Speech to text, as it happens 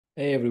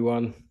Hey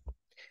everyone.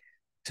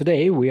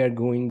 Today we are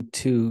going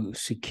to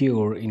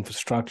secure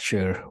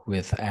infrastructure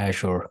with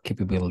Azure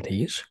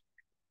capabilities.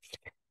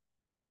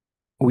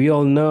 We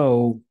all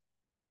know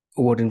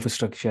what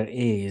infrastructure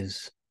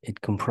is.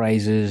 It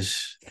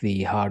comprises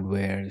the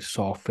hardware,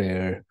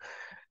 software,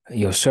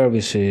 your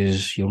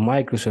services, your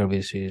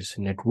microservices,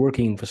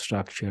 networking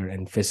infrastructure,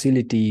 and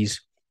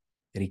facilities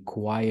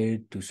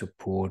required to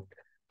support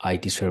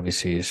IT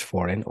services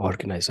for an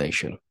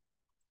organization.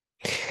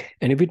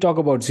 And if we talk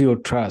about zero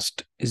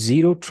trust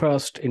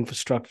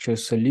infrastructure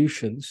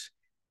solutions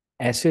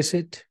assess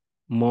it,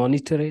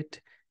 monitor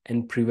it,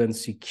 and prevent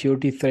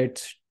security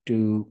threats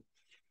to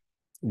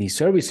the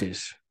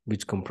services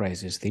which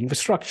comprises the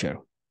infrastructure.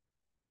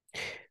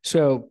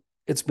 So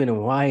it's been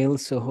a while,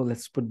 so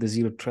let's put the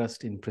zero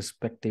trust in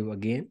perspective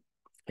again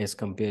as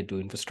compared to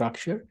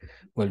infrastructure.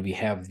 Well, we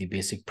have the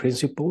basic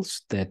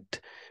principles that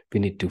we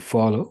need to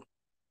follow.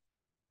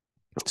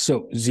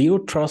 So zero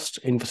trust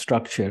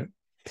infrastructure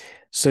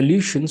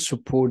solutions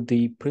support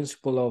the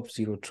principle of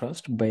zero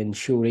trust by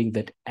ensuring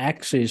that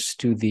access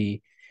to the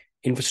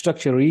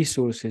infrastructure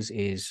resources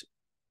is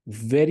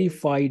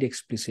verified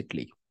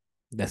explicitly.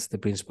 That's the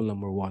principle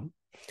number one.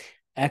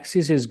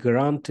 Access is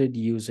granted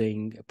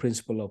using a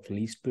principle of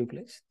least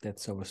privilege.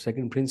 That's our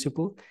second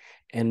principle.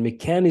 And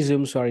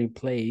mechanisms are in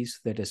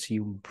place that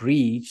assume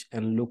breach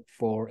and look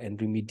for and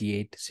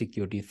remediate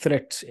security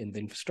threats in the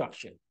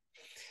infrastructure.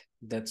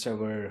 That's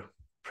our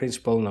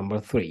principle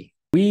number three.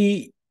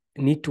 We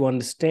need to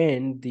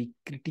understand the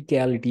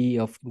criticality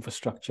of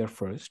infrastructure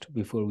first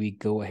before we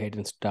go ahead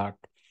and start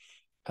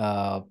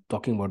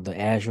talking about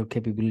the Azure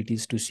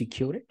capabilities to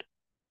secure it.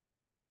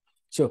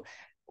 So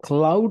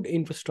cloud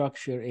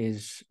infrastructure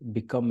is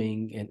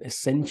becoming an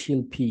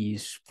essential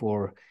piece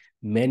for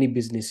many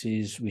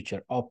businesses which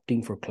are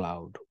opting for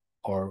cloud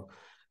or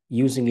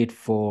using it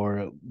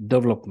for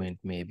development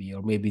maybe,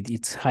 or maybe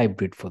it's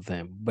hybrid for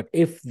them. But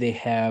if they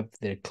have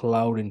their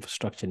cloud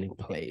infrastructure in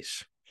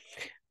place,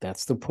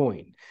 that's the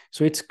point.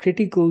 So it's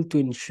critical to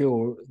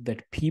ensure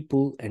that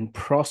people and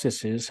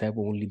processes have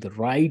only the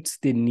rights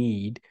they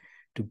need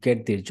to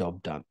get their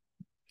job done.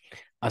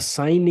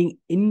 Assigning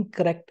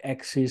incorrect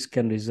access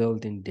can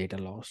result in data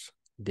loss,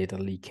 data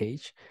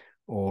leakage,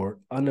 or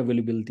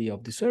unavailability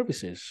of the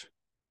services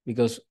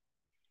because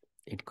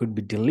it could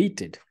be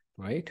deleted,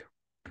 right?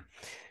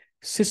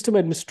 System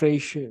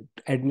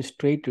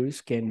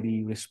administrators can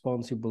be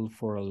responsible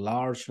for a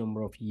large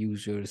number of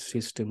users,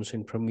 systems,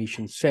 and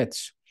permission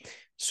sets.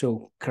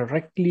 So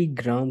correctly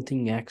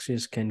granting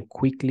access can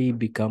quickly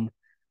become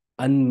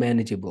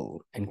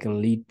unmanageable and can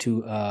lead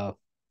to a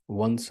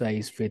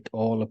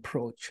one-size-fits-all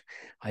approach.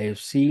 I have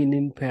seen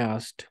in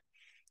past,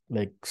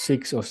 like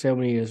 6 or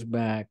 7 years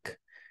back,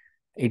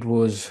 it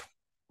was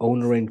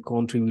owner and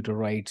contributor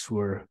rights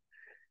were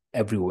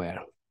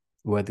everywhere,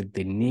 whether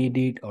they need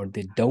it or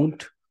they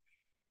don't,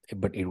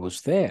 but it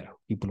was there.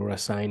 People were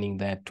assigning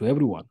that to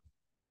everyone.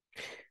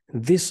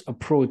 This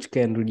approach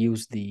can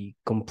reduce the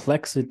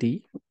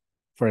complexity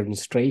for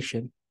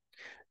administration.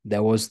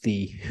 That was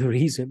the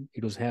reason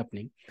it was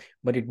happening,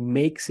 but it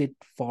makes it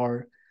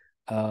far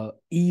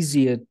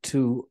easier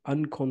to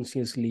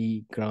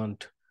unconsciously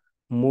grant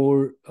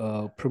more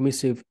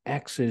permissive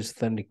access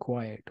than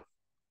required.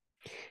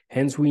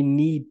 Hence, we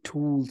need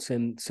tools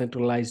and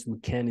centralized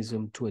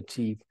mechanism to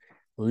achieve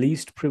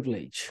least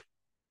privilege.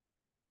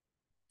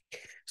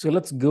 So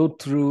let's go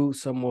through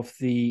some of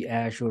the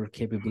Azure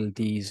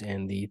capabilities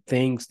and the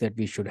things that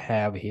we should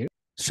have here.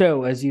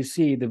 So as you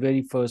see, the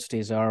very first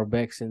is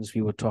RBAC, since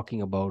we were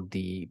talking about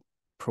the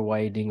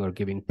providing or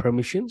giving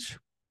permissions.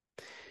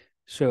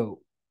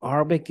 So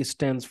RBAC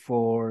stands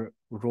for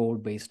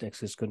role-based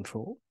access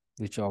control,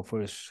 which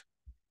offers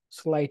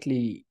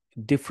slightly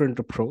different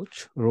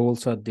approach.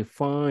 Roles are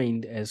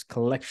defined as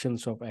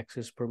collections of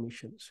access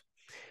permissions.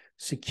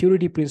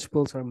 Security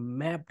principles are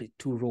mapped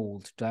to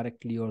roles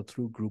directly or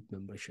through group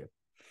membership.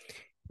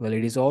 Well,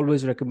 it is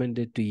always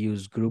recommended to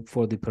use group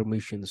for the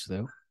permissions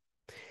though.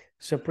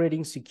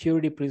 Separating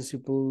security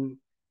principle,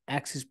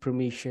 access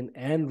permission,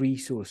 and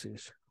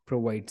resources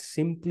provides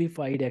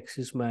simplified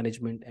access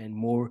management and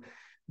more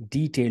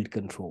detailed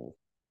control.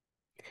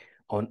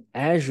 On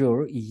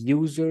Azure,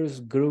 users,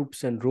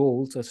 groups, and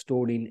roles are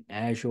stored in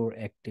Azure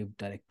Active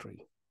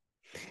Directory.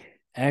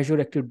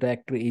 Azure Active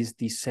Directory is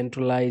the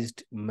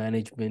centralized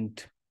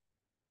management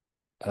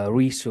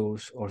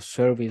resource or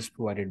service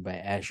provided by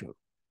Azure.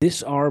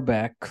 This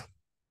RBAC,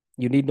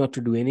 you need not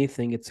to do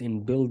anything. It's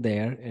inbuilt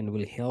there and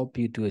will help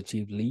you to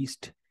achieve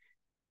least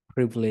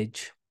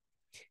privilege.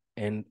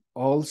 And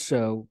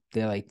also,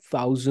 there are like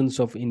thousands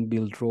of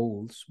inbuilt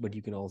roles, but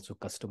you can also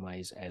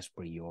customize as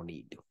per your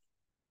need.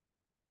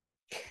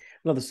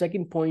 Now, the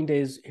second point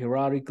is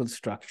hierarchical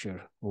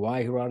structure.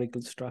 Why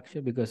hierarchical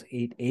structure? Because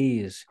it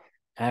is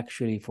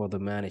actually for the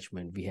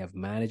management. We have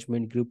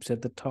management groups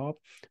at the top,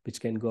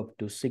 which can go up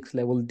to 6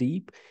 level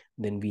deep.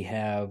 Then we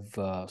have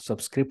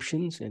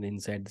subscriptions, and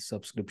inside the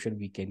subscription,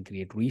 we can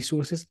create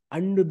resources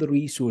under the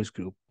resource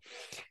group.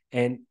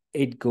 And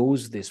it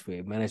goes this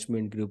way: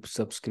 management group,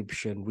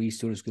 subscription,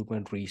 resource group,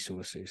 and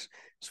resources.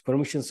 So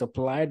permissions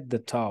applied at the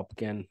top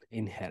can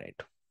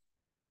inherit.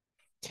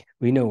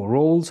 We know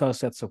roles are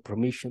sets of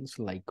permissions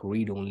like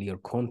read-only or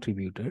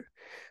contributor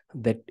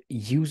that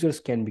users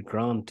can be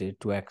granted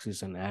to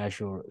access an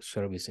Azure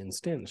service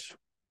instance.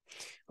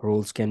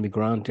 Roles can be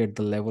granted at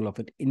the level of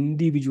an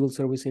individual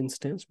service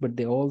instance, but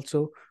they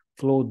also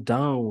flow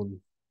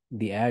down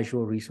the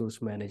Azure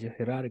Resource Manager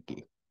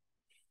hierarchy.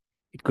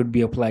 It could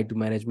be applied to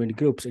management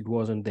groups. It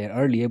wasn't there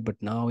earlier, but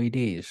now it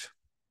is.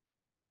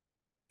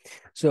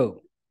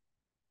 So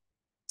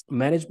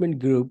management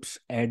groups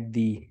add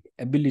the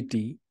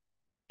ability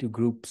to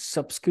group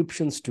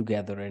subscriptions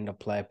together and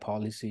apply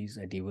policies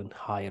at even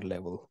higher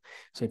level.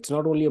 So it's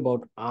not only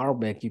about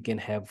RBAC, you can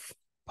have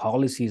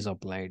policies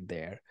applied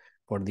there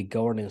for the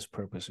governance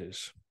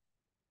purposes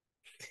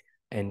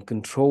and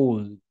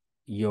control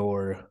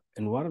your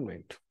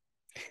environment.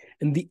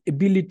 And the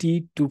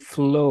ability to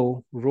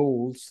flow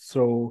roles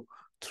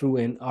through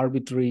an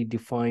arbitrary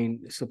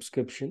defined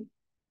subscription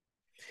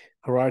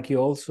hierarchy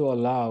also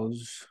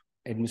allows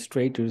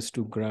administrators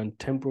to grant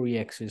temporary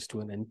access to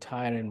an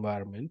entire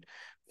environment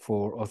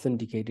for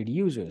authenticated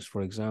users.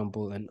 For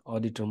example, an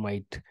auditor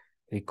might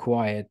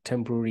require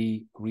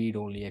temporary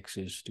read-only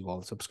access to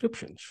all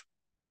subscriptions.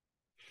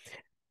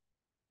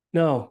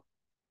 Now,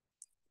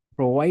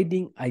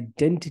 providing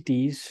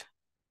identities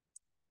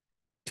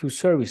to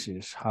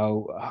services,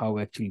 how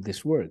actually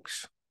this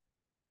works.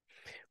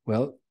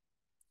 Well,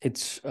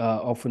 it's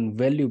often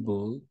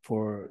valuable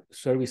for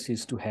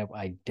services to have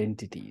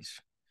identities.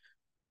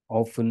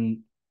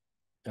 Often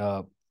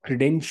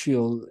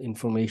credential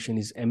information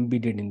is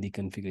embedded in the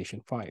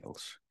configuration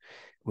files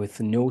with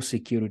no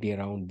security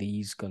around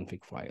these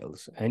config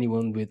files.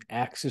 Anyone with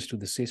access to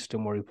the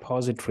system or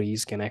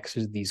repositories can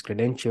access these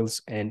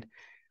credentials and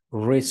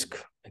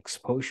risk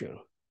exposure.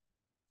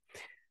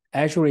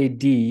 Azure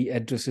AD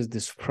addresses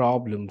this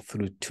problem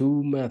through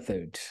two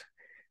methods: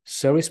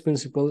 service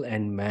principal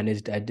and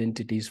managed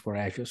identities for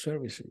Azure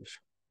services.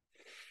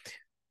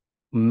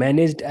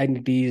 Managed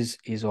identities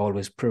is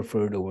always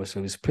preferred over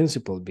service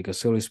principal because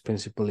service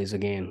principal is,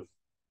 again,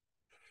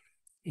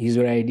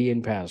 user ID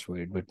and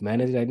password, but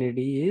managed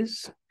identity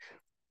is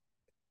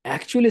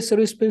actually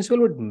service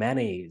principal but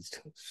managed,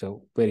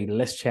 so very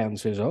less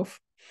chances of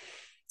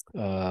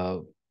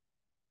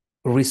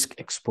risk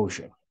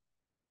exposure.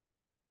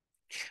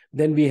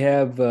 Then we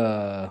have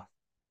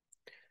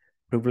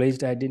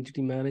privileged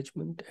identity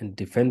management and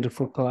Defender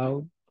for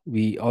Cloud.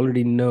 We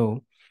already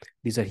know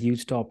these are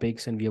huge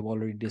topics and we have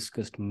already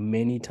discussed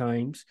many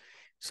times.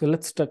 So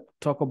let's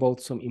talk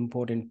about some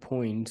important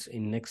points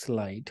in next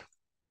slide,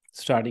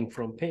 starting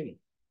from PIM.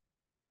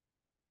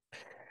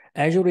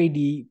 Azure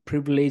AD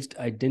Privileged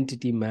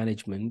Identity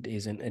Management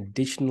is an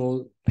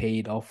additional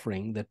paid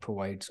offering that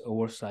provides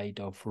oversight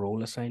of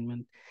role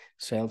assignment,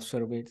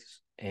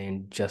 self-service,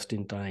 and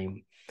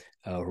just-in-time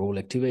role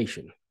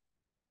activation.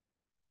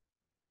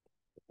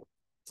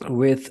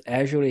 With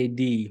Azure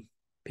AD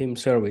PIM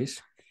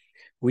service,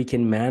 we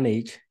can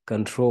manage,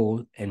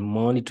 control, and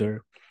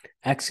monitor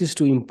access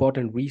to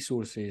important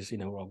resources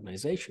in our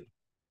organization.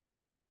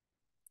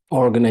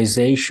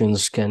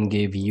 Organizations can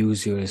give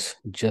users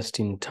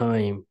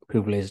just-in-time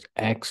privileged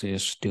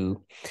access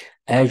to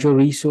Azure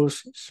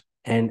resources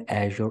and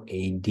Azure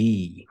AD.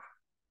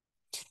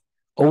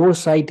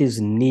 Oversight is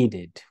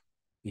needed.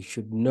 You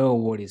should know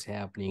what is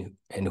happening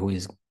and who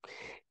is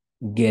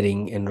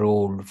getting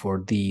enrolled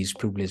for these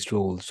privileged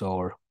roles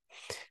or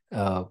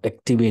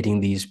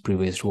activating these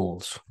privileged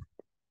roles,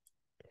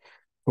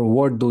 or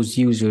what those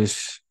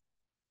users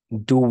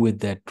do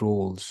with that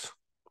roles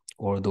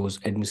or those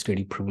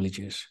administrative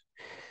privileges.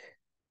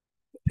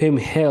 PIM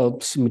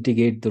helps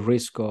mitigate the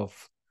risk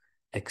of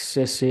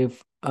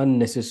excessive,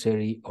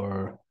 unnecessary,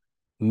 or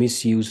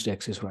misused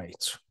access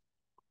rights.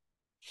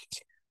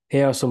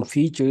 Here are some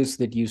features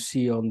that you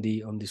see on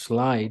the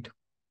slide,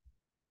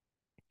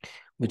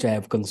 which I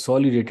have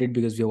consolidated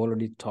because we have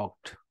already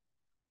talked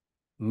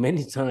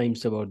many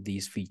times about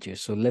these features.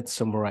 So let's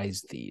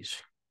summarize these.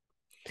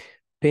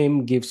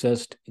 PIM gives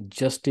us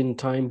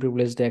just-in-time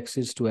privileged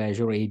access to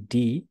Azure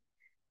AD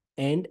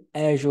and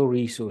Azure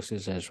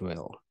resources as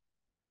well.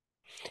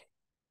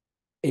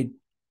 It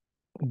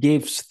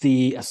gives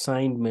the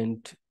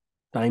assignment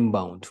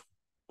time-bound,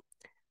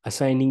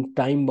 assigning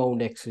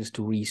time-bound access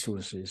to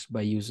resources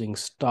by using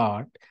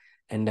start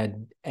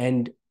and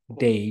end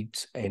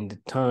dates and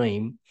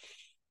time.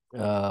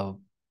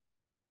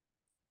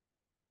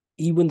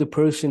 Even the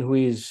person who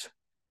is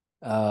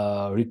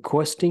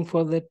requesting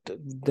for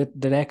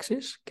that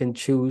access can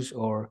choose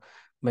or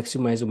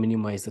maximize or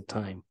minimize the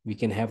time. We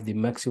can have the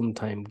maximum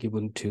time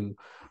given to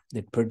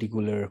that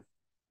particular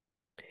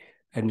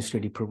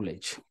administrative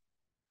privilege.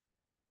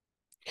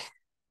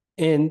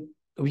 And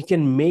we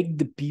can make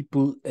the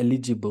people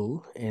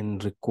eligible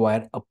and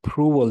require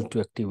approval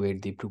to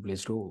activate the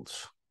privileged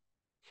roles.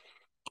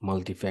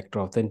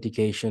 Multi-factor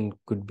authentication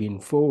could be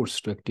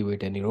enforced to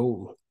activate any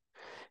role,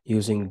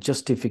 using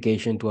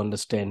justification to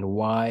understand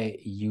why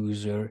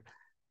user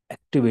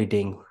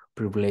activating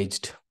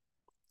privileged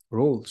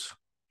roles,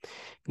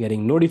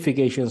 getting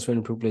notifications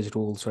when privileged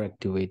roles are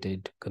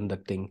activated,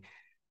 conducting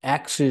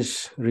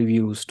access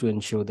reviews to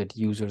ensure that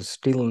users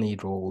still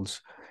need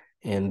roles,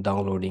 and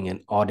downloading an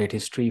audit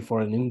history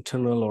for an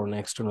internal or an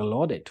external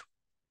audit.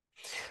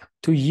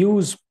 To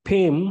use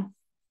PIM,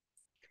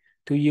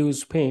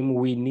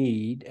 we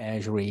need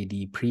Azure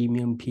AD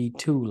Premium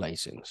P2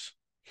 license,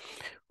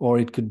 or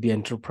it could be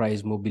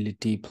Enterprise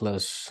Mobility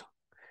plus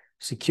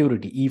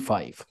Security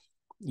E5,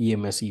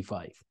 EMS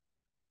E5.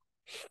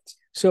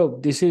 So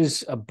this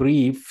is a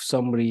brief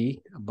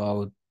summary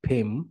about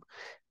PIM,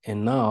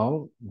 and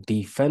now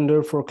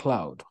Defender for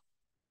Cloud.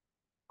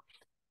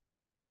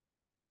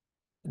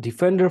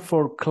 Defender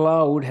for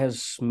Cloud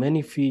has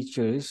many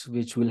features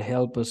which will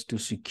help us to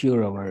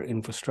secure our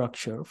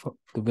infrastructure.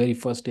 The very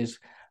first is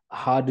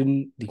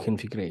harden the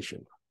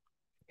configuration.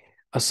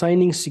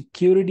 Assigning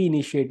security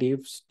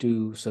initiatives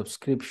to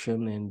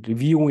subscription and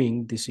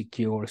reviewing the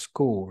secure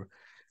score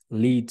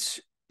leads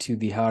to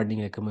the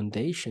hardening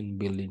recommendation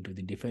built into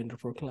the Defender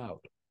for Cloud.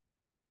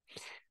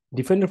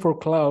 Defender for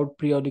Cloud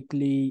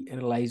periodically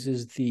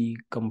analyzes the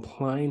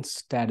compliance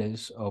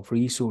status of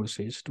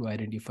resources to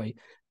identify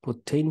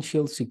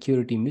potential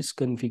security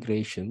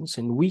misconfigurations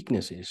and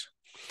weaknesses.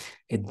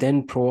 It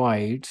then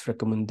provides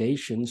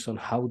recommendations on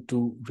how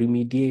to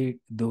remediate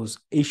those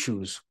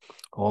issues.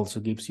 Also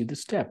gives you the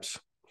steps.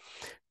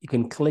 You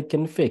can click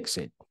and fix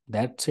it.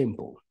 That's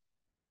simple.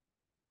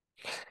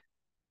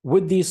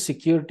 With the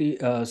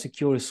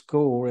secure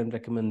score and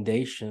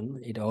recommendation,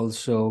 it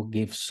also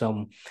gives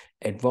some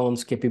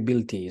advanced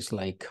capabilities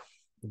like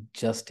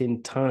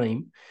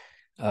just-in-time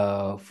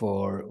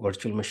for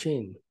virtual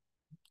machine,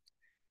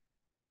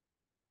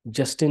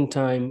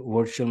 just-in-time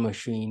virtual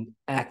machine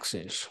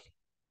access.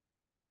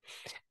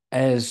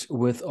 As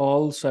with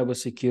all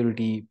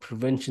cybersecurity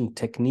prevention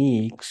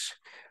techniques,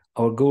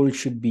 our goal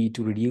should be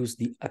to reduce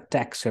the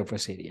attack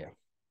surface area.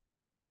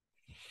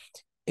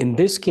 In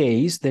this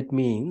case, that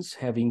means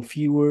having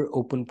fewer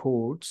open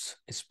ports,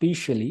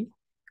 especially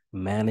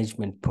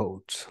management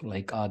ports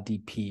like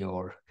RDP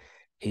or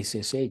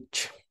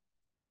SSH.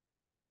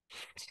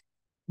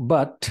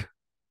 But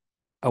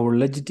our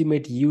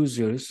legitimate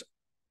users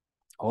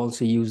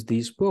also use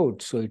these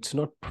ports, so it's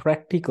not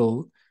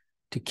practical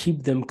to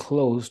keep them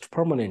closed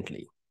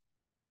permanently.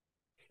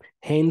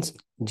 Hence,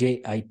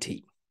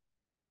 JIT,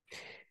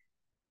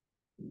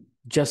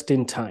 just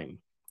in time.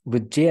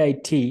 With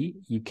JIT,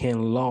 you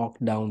can lock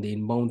down the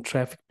inbound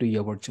traffic to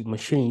your virtual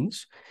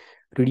machines,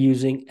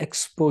 reducing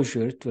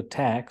exposure to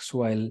attacks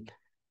while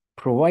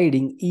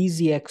providing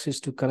easy access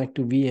to connect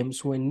to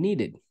VMs when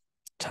needed,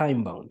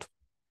 time-bound.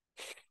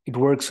 It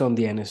works on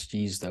the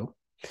NSGs though.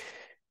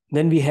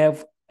 Then we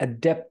have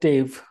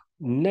adaptive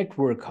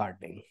network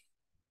hardening.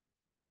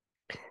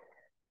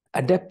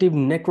 Adaptive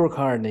network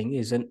hardening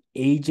is an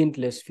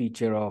agentless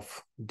feature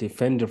of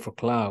Defender for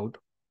Cloud.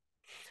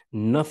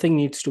 Nothing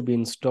needs to be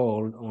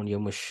installed on your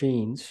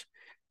machines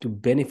to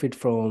benefit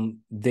from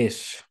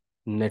this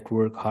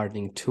network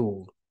hardening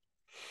tool.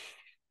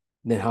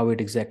 Then how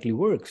it exactly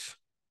works?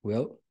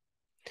 Well,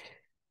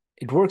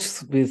 it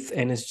works with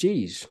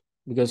NSGs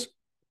because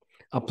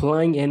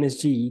applying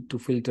NSG to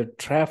filter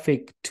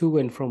traffic to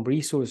and from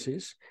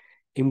resources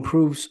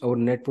improves our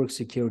network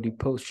security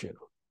posture.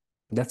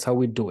 That's how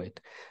we do it.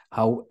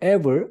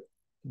 However,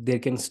 there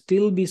can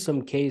still be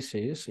some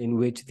cases in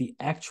which the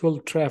actual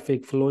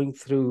traffic flowing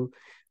through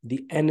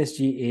the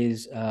NSG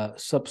is a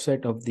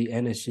subset of the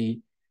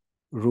NSG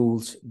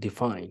rules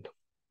defined.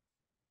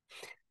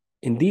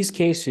 In these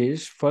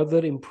cases,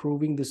 further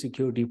improving the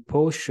security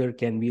posture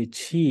can be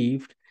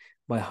achieved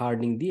by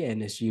hardening the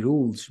NSG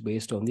rules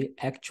based on the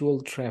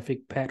actual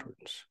traffic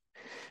patterns.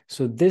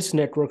 So this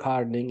network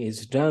hardening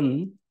is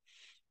done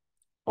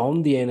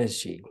on the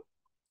NSG.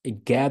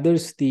 It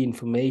gathers the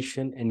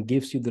information and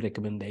gives you the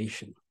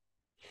recommendation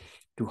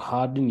to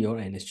harden your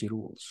NSG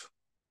rules.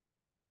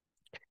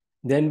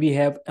 Then we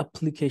have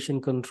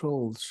application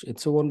controls.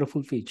 It's a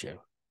wonderful feature.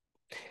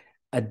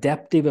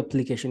 Adaptive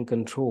application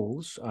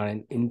controls are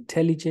an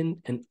intelligent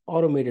and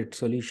automated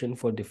solution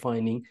for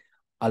defining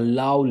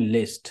allow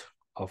list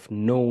of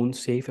known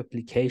safe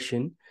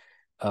application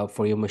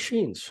for your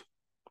machines.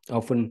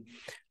 Often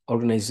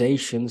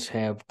organizations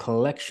have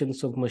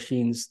collections of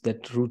machines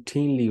that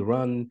routinely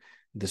run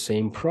the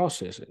same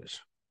processes.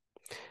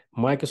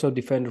 Microsoft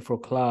Defender for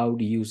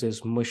Cloud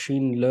uses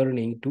machine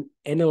learning to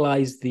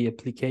analyze the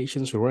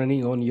applications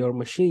running on your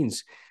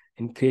machines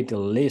and create a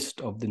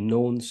list of the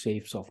known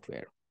safe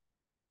software.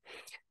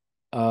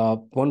 A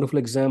wonderful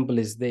example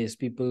is this.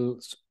 People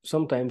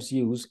sometimes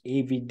use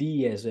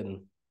AVD as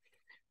an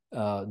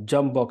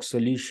jump box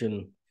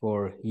solution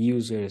for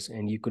users,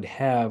 and you could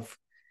have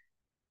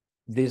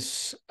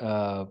this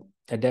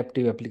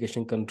adaptive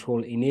application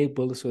control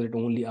enabled so that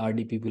only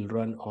RDP will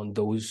run on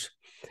those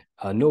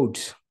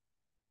nodes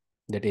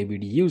that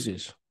AVD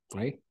uses,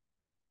 right?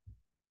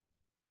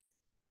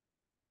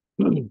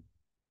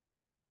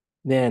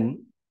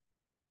 Then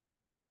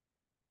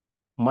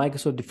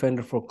Microsoft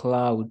Defender for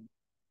Cloud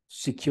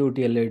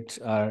security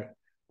alerts are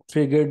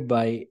triggered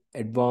by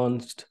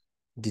advanced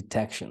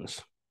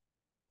detections.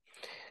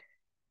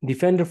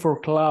 Defender for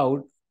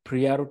Cloud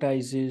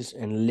prioritizes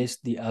and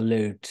lists the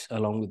alerts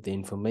along with the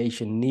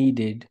information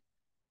needed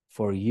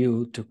for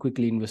you to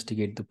quickly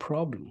investigate the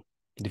problem.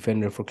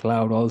 Defender for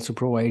Cloud also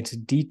provides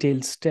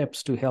detailed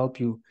steps to help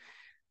you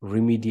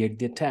remediate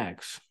the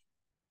attacks.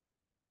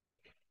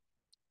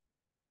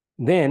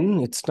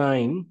 Then it's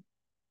time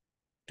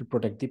to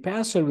protect the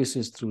past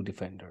services through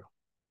Defender.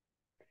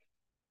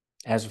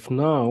 As of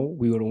now,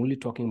 we were only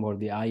talking about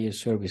the IaaS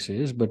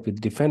services, but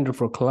with Defender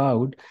for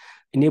Cloud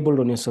enabled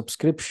on your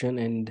subscription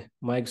and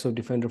Microsoft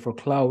Defender for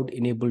Cloud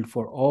enabled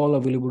for all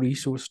available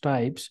resource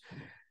types,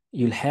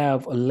 you'll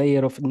have a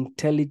layer of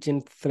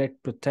intelligent threat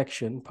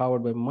protection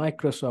powered by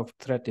Microsoft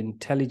Threat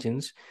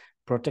Intelligence,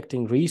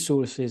 protecting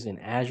resources in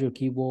Azure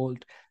Key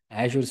Vault,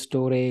 Azure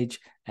Storage,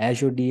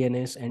 Azure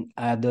DNS, and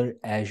other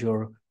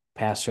Azure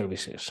PaaS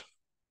services.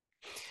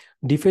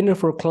 Defender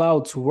for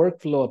Cloud's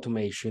workflow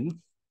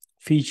automation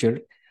feature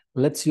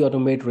lets you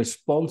automate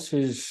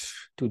responses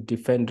to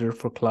Defender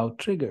for Cloud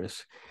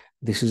triggers.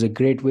 This is a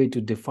great way to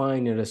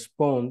define and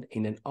respond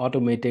in an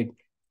automated,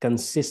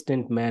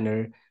 consistent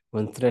manner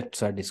when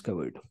threats are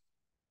discovered.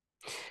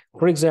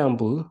 For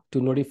example,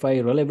 to notify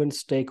relevant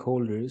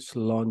stakeholders,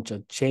 launch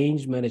a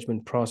change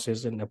management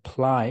process, and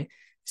apply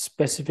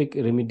specific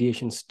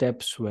remediation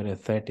steps when a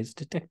threat is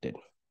detected.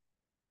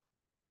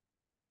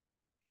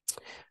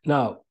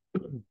 Now,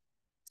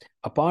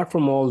 apart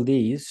from all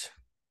these,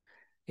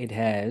 it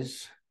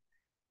has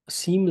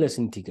seamless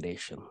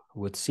integration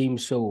with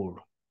SIEM/SOAR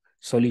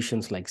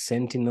solutions like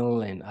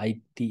Sentinel and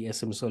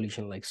ITSM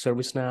solution like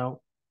ServiceNow.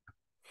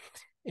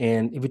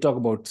 And if we talk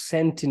about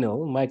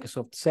Sentinel,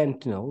 Microsoft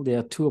Sentinel, there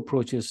are two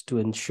approaches to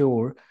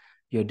ensure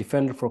your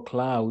Defender for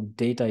Cloud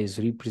data is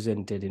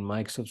represented in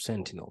Microsoft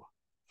Sentinel.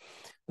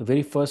 The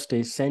very first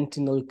is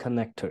Sentinel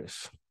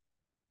connectors.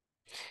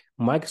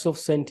 Microsoft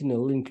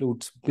Sentinel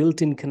includes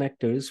built-in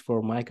connectors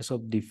for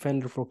Microsoft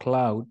Defender for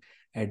Cloud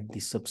at the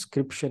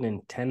subscription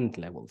and tenant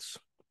levels.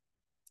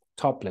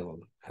 Top level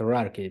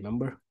hierarchy,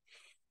 remember?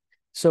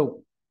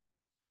 So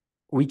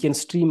we can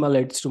stream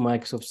alerts to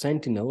Microsoft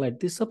Sentinel at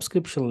the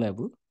subscription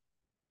level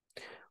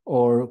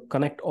or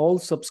connect all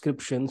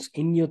subscriptions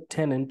in your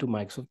tenant to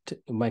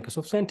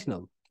Microsoft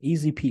Sentinel.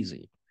 Easy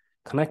peasy.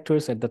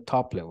 Connectors at the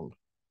top level.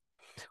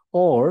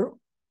 Or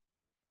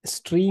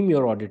stream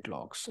your audit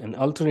logs. An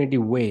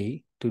alternative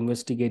way to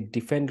investigate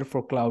Defender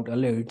for Cloud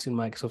alerts in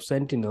Microsoft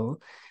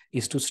Sentinel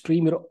is to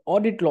stream your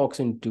audit logs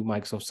into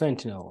Microsoft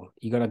Sentinel.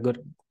 You gotta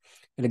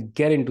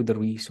get into the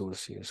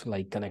resources,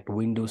 like connect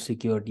Windows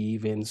security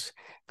events,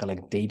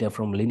 collect data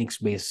from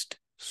Linux-based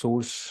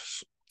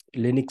sources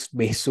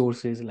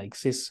like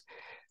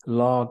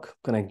syslog,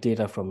 connect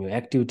data from your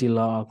activity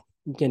log.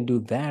 You can do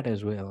that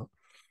as well.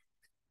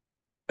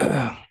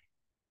 The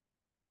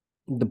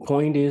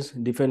point is,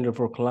 Defender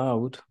for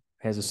Cloud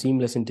has a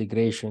seamless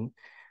integration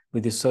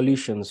with the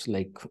solutions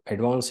like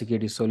advanced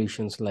security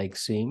solutions like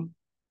SIEM,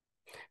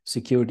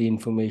 security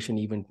information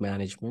event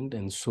management,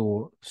 and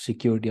SOAR,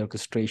 security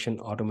orchestration,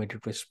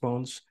 automated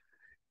response,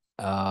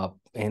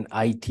 and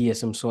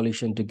ITSM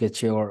solution to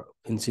get your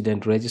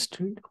incident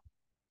registered.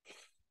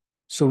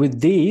 So with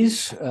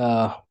these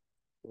all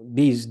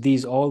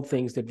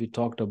things that we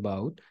talked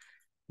about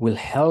will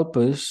help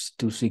us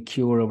to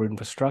secure our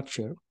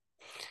infrastructure.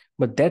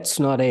 But that's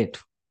not it.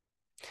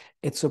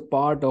 It's a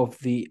part of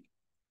the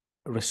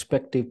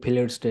respective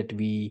pillars that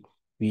we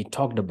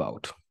talked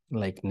about,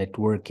 like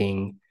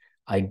networking,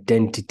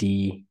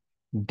 identity,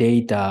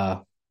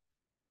 data,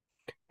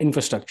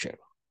 infrastructure.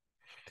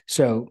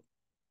 So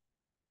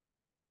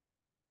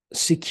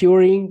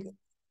securing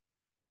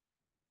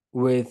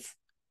with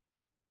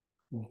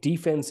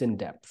defense in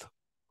depth,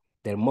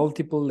 there are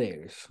multiple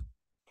layers.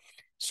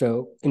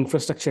 So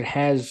infrastructure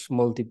has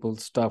multiple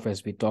stuff,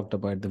 as we talked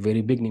about at the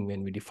very beginning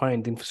when we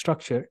defined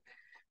infrastructure.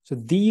 So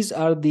these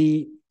are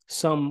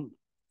some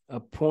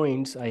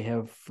points I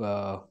have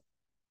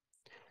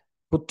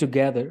put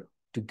together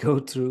to go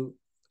through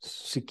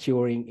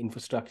securing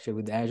infrastructure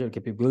with Azure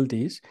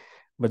capabilities.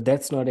 But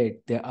that's not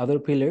it. There are other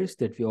pillars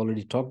that we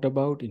already talked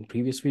about in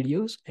previous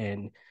videos,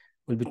 and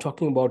we'll be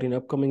talking about in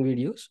upcoming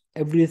videos.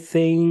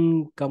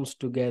 Everything comes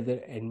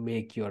together and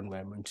make your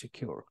environment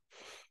secure.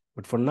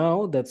 But for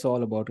now, that's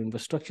all about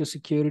infrastructure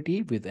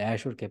security with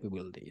Azure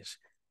capabilities.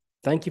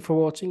 Thank you for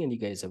watching, and you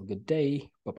guys have a good day. Bye-bye.